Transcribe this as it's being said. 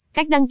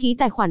Cách đăng ký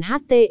tài khoản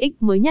HTX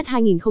mới nhất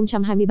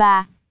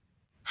 2023.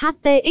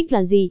 HTX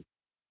là gì?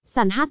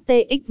 Sàn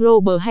HTX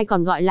Global hay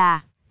còn gọi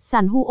là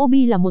sàn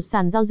Huobi là một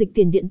sàn giao dịch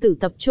tiền điện tử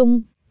tập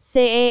trung,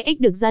 CEX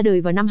được ra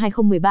đời vào năm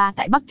 2013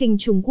 tại Bắc Kinh,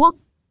 Trung Quốc.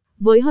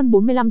 Với hơn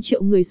 45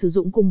 triệu người sử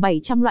dụng cùng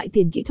 700 loại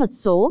tiền kỹ thuật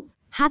số,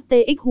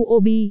 HTX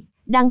Huobi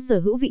đang sở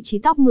hữu vị trí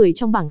top 10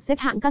 trong bảng xếp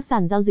hạng các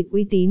sàn giao dịch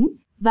uy tín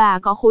và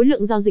có khối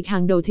lượng giao dịch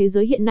hàng đầu thế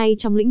giới hiện nay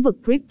trong lĩnh vực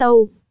crypto.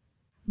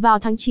 Vào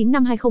tháng 9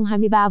 năm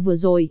 2023 vừa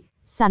rồi,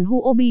 sàn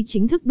Huobi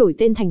chính thức đổi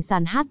tên thành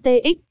sàn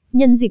HTX,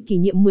 nhân dịp kỷ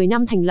niệm 10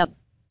 năm thành lập.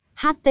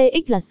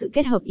 HTX là sự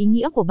kết hợp ý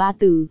nghĩa của ba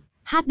từ,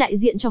 H đại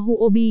diện cho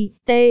Huobi,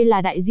 T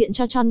là đại diện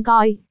cho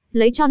Troncoin,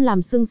 lấy Tron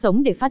làm xương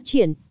sống để phát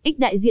triển, X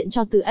đại diện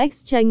cho từ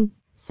Exchange,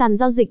 sàn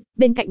giao dịch,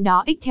 bên cạnh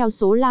đó X theo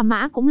số La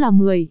Mã cũng là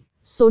 10,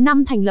 số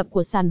năm thành lập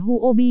của sàn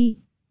Huobi.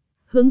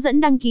 Hướng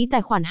dẫn đăng ký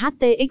tài khoản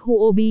HTX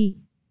Huobi.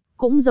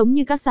 Cũng giống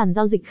như các sàn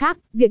giao dịch khác,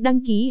 việc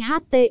đăng ký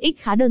HTX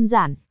khá đơn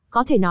giản,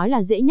 có thể nói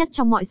là dễ nhất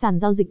trong mọi sàn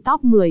giao dịch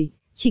top 10,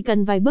 chỉ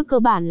cần vài bước cơ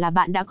bản là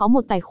bạn đã có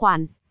một tài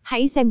khoản.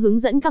 Hãy xem hướng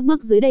dẫn các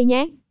bước dưới đây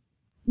nhé.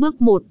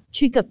 Bước 1.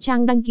 Truy cập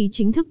trang đăng ký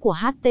chính thức của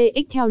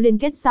HTX theo liên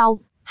kết sau: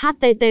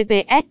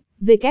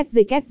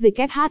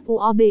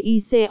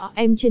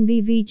 https://www.huobicom trên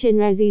VV trên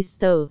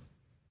Register.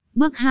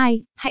 Bước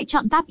 2. Hãy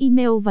chọn tab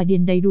email và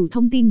điền đầy đủ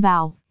thông tin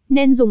vào,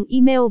 nên dùng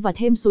email và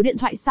thêm số điện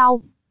thoại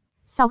sau.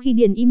 Sau khi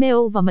điền email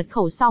và mật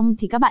khẩu xong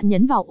thì các bạn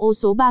nhấn vào ô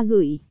số 3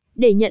 gửi,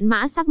 để nhận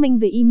mã xác minh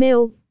về email.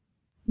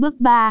 Bước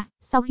 3.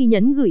 Sau khi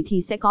nhấn gửi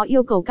thì sẽ có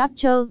yêu cầu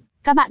captcha,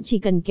 các bạn chỉ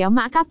cần kéo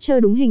mã captcha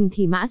đúng hình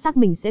thì mã xác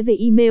minh sẽ về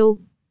email.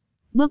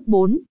 Bước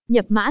 4.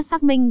 Nhập mã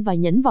xác minh và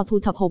nhấn vào thu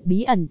thập hộp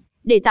bí ẩn,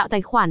 để tạo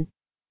tài khoản.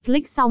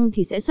 Click xong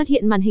thì sẽ xuất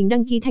hiện màn hình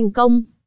đăng ký thành công.